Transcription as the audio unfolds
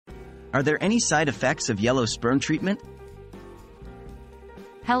Are there any side effects of yellow sperm treatment?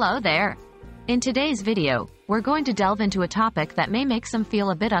 Hello there. In today's video, we're going to delve into a topic that may make some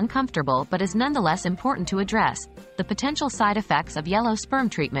feel a bit uncomfortable but is nonetheless important to address: the potential side effects of yellow sperm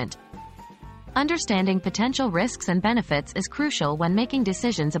treatment. Understanding potential risks and benefits is crucial when making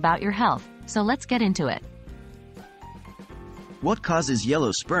decisions about your health, so let's get into it. What causes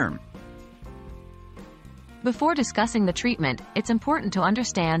yellow sperm? Before discussing the treatment, it's important to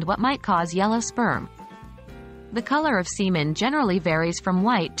understand what might cause yellow sperm. The color of semen generally varies from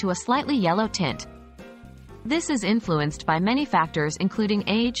white to a slightly yellow tint. This is influenced by many factors including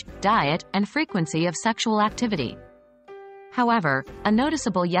age, diet, and frequency of sexual activity. However, a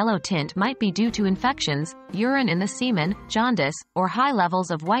noticeable yellow tint might be due to infections, urine in the semen, jaundice, or high levels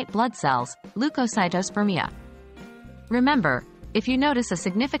of white blood cells, leukocytospermia. Remember, if you notice a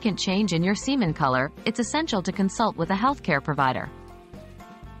significant change in your semen color, it's essential to consult with a healthcare provider.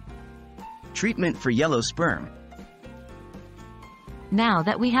 Treatment for yellow sperm. Now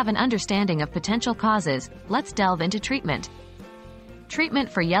that we have an understanding of potential causes, let's delve into treatment. Treatment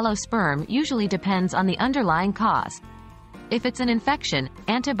for yellow sperm usually depends on the underlying cause. If it's an infection,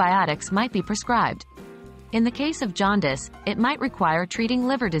 antibiotics might be prescribed. In the case of jaundice, it might require treating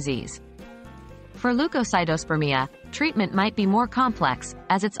liver disease. For leukocytospermia, treatment might be more complex,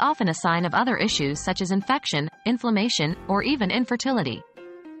 as it's often a sign of other issues such as infection, inflammation, or even infertility.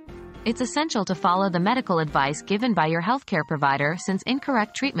 It's essential to follow the medical advice given by your healthcare provider, since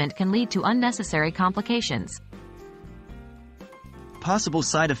incorrect treatment can lead to unnecessary complications. Possible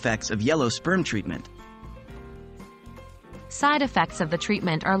side effects of yellow sperm treatment. Side effects of the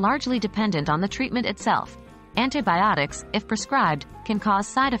treatment are largely dependent on the treatment itself. Antibiotics, if prescribed, can cause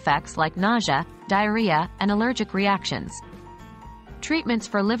side effects like nausea, diarrhea, and allergic reactions. Treatments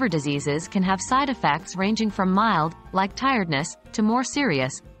for liver diseases can have side effects ranging from mild, like tiredness, to more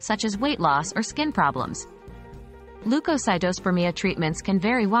serious, such as weight loss or skin problems. Leukocytospermia treatments can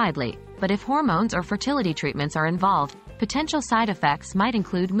vary widely, but if hormones or fertility treatments are involved, potential side effects might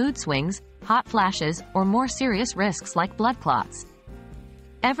include mood swings, hot flashes, or more serious risks like blood clots.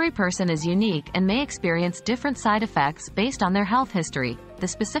 Every person is unique and may experience different side effects based on their health history, the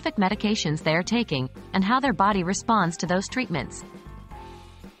specific medications they are taking, and how their body responds to those treatments.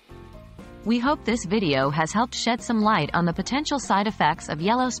 We hope this video has helped shed some light on the potential side effects of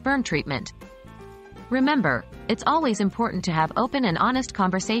yellow sperm treatment. Remember, it's always important to have open and honest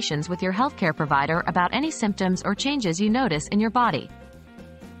conversations with your healthcare provider about any symptoms or changes you notice in your body.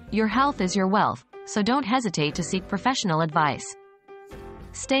 Your health is your wealth, so don't hesitate to seek professional advice.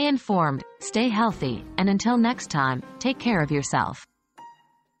 Stay informed, stay healthy, and until next time, take care of yourself.